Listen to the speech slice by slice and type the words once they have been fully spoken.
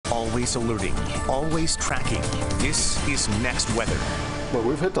Always alerting, always tracking. This is Next Weather. Well,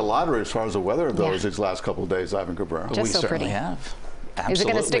 we've hit the lottery as far as the weather goes these last couple of days, Ivan Cabrera. We so certainly pretty. have. Absolutely. Is it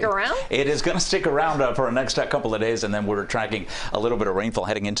going to stick around? It is going to stick around for the next couple of days, and then we're tracking a little bit of rainfall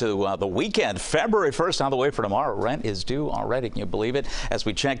heading into the weekend. February 1st on the way for tomorrow. Rent is due already. Can you believe it? As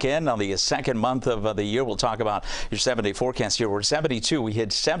we check in on the second month of the year, we'll talk about your 7-day forecast here. We're at 72. We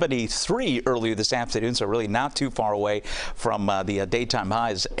hit 73 earlier this afternoon, so really not too far away from the daytime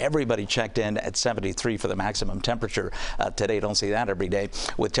highs. Everybody checked in at 73 for the maximum temperature today. Don't see that every day.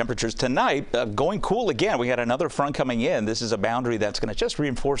 With temperatures tonight going cool again. We had another front coming in. This is a boundary that's going to just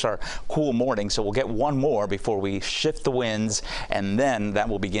reinforce our cool morning, so we'll get one more before we shift the winds, and then that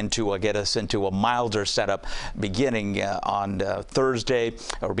will begin to get us into a milder setup beginning on Thursday,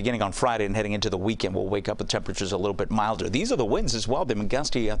 or beginning on Friday and heading into the weekend. We'll wake up with temperatures a little bit milder. These are the winds as well. They've been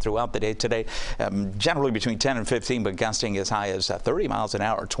gusty throughout the day today, generally between 10 and 15, but gusting as high as 30 miles an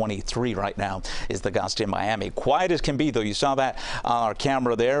hour. 23 right now is the gust in Miami. Quiet as can be, though. You saw that on our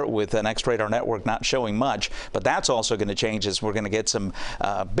camera there with an X-Radar network not showing much, but that's also going to change as we're going to get some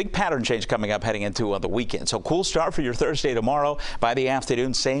big pattern change coming up heading into the weekend. So cool start for your Thursday tomorrow. By the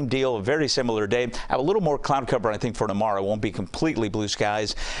afternoon, same deal, a very similar day. Have a little more cloud cover, I think, for tomorrow. It won't be completely blue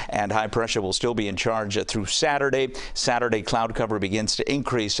skies, and high pressure will still be in charge through Saturday. Saturday cloud cover begins to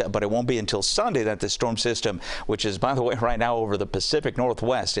increase, but it won't be until Sunday that the storm system, which is, by the way, right now over the Pacific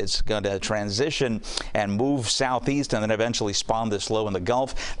Northwest, it's going to transition and move southeast and then eventually spawn this low in the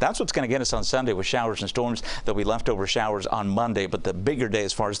Gulf. That's what's going to get us on Sunday with showers and storms. There'll be leftover showers on Monday, but the bigger day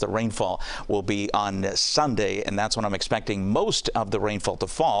as far as the rainfall will be on Sunday, and that's when I'm expecting most of the rainfall to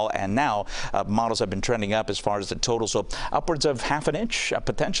fall. And now models have been trending up as far as the total, so upwards of half an inch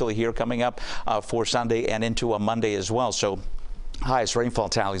potentially here coming up for Sunday and into a Monday as well. So highest rainfall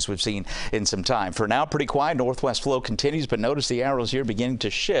tallies we've seen in some time. For now, pretty quiet. Northwest flow continues, but notice the arrows here beginning to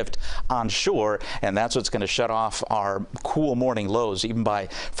shift on shore, and that's what's going to shut off our cool morning lows. Even by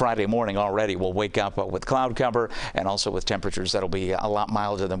Friday morning already, we'll wake up with cloud cover and also with temperatures that'll be a lot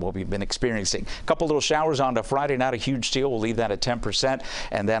milder than what we've been experiencing. A couple little showers on to Friday, not a huge deal. We'll leave that at 10%,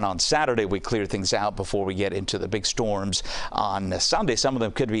 and then on Saturday we clear things out before we get into the big storms on Sunday. Some of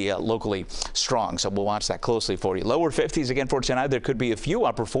them could be locally strong, so we'll watch that closely for you. Lower 50s again for tonight. There could be a few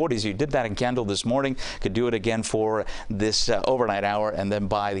upper 40s. You did that in Kendall this morning. Could do it again for this overnight hour, and then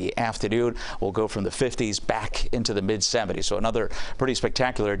by the afternoon we'll go from the 50s back into the mid 70s. So another pretty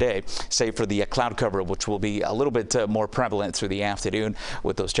spectacular day, save for the cloud cover, which will be a little bit more prevalent through the afternoon,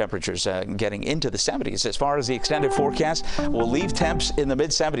 with those temperatures getting into the 70s. As far as the extended forecast, we'll leave temps in the mid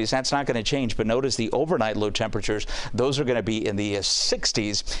 70s. That's not going to change, but notice the overnight low temperatures. Those are going to be in the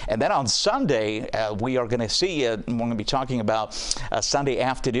 60s, and then on Sunday we are going to see we're going to be talking about Sunday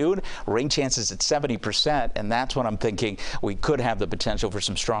afternoon, rain chances at 70%, and that's when I'm thinking we could have the potential for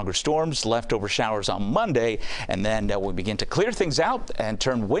some stronger storms, leftover showers on Monday, and then we'll begin to clear things out and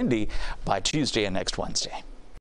turn windy by Tuesday and next Wednesday.